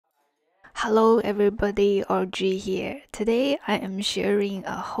Hello everybody, RG here. Today I am sharing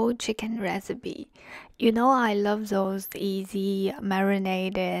a whole chicken recipe. You know I love those easy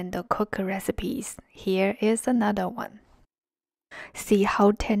marinade and cook recipes. Here is another one. See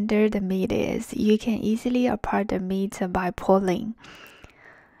how tender the meat is. You can easily apart the meat by pulling.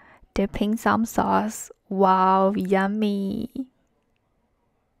 Dipping some sauce. Wow, yummy!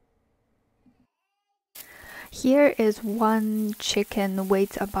 Here is one chicken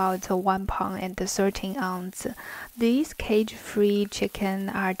weighs about 1 pound and 13 ounce. These cage-free chicken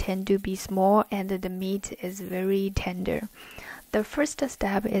tend to be small and the meat is very tender. The first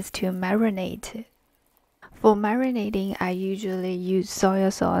step is to marinate. For marinating, I usually use soy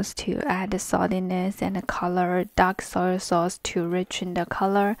sauce to add saltiness and color, dark soy sauce to richen the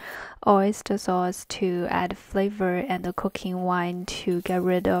color, oyster sauce to add flavor, and cooking wine to get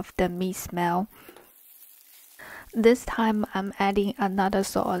rid of the meat smell. This time I'm adding another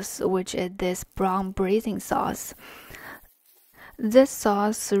sauce, which is this Brown Braising Sauce. This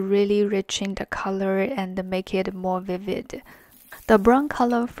sauce really rich in the color and make it more vivid. The brown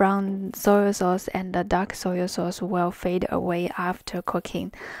color from soy sauce and the dark soy sauce will fade away after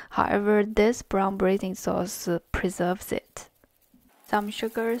cooking. However, this Brown Braising Sauce preserves it. Some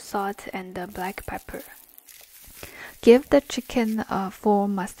sugar, salt, and black pepper. Give the chicken a full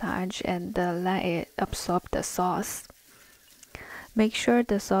massage and let it absorb the sauce. Make sure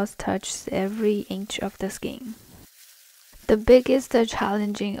the sauce touches every inch of the skin. The biggest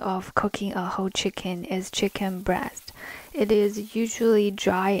challenge of cooking a whole chicken is chicken breast. It is usually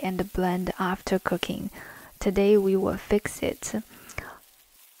dry and bland after cooking. Today we will fix it.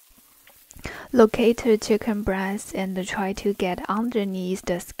 Locate the chicken breast and try to get underneath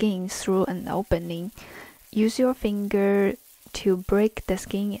the skin through an opening. Use your finger to break the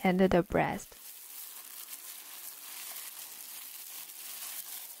skin and the breast.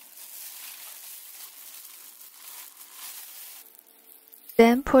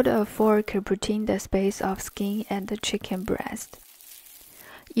 Then put a fork between the space of skin and the chicken breast.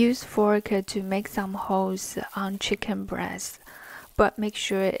 Use fork to make some holes on chicken breast, but make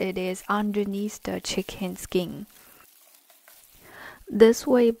sure it is underneath the chicken skin. This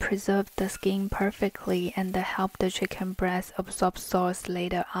way preserve the skin perfectly and help the chicken breast absorb sauce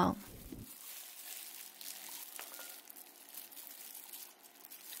later on.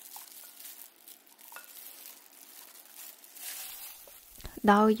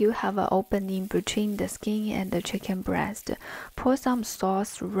 Now you have an opening between the skin and the chicken breast. Pour some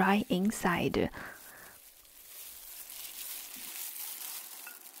sauce right inside.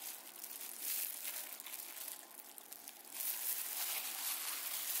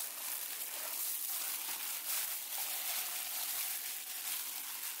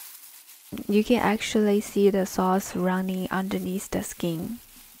 You can actually see the sauce running underneath the skin.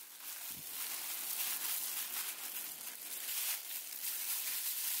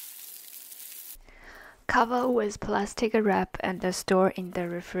 Cover with plastic wrap and store in the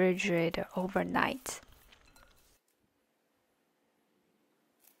refrigerator overnight.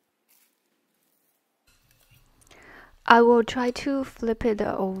 I will try to flip it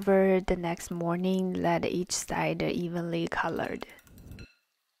over the next morning, let each side evenly colored.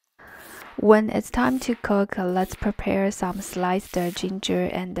 When it's time to cook, let's prepare some sliced ginger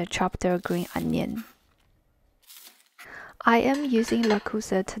and chopped green onion. I am using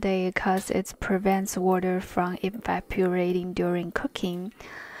Creuset today because it prevents water from evaporating during cooking.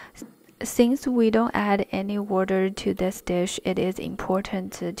 Since we don't add any water to this dish, it is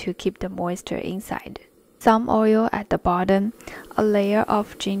important to keep the moisture inside. Some oil at the bottom, a layer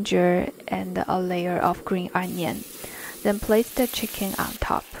of ginger, and a layer of green onion. Then place the chicken on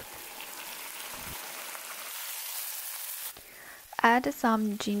top. Add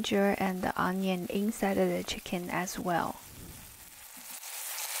some ginger and onion inside the chicken as well.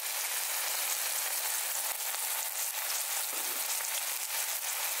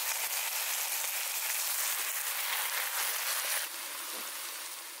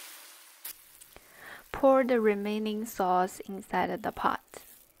 Pour the remaining sauce inside the pot.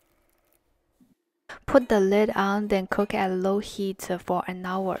 Put the lid on, then cook at low heat for an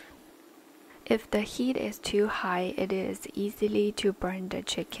hour. If the heat is too high, it is easily to burn the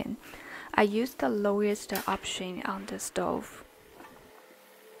chicken. I use the lowest option on the stove.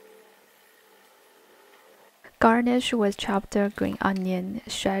 Garnish with chopped green onion,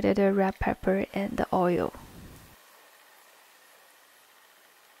 shredded red pepper, and oil.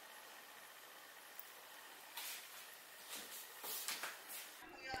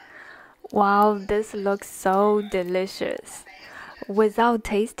 Wow, this looks so delicious. Without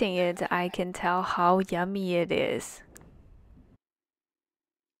tasting it, I can tell how yummy it is.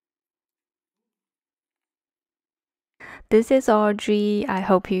 This is Audrey. I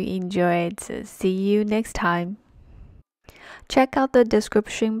hope you enjoyed. See you next time. Check out the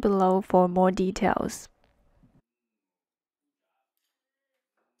description below for more details.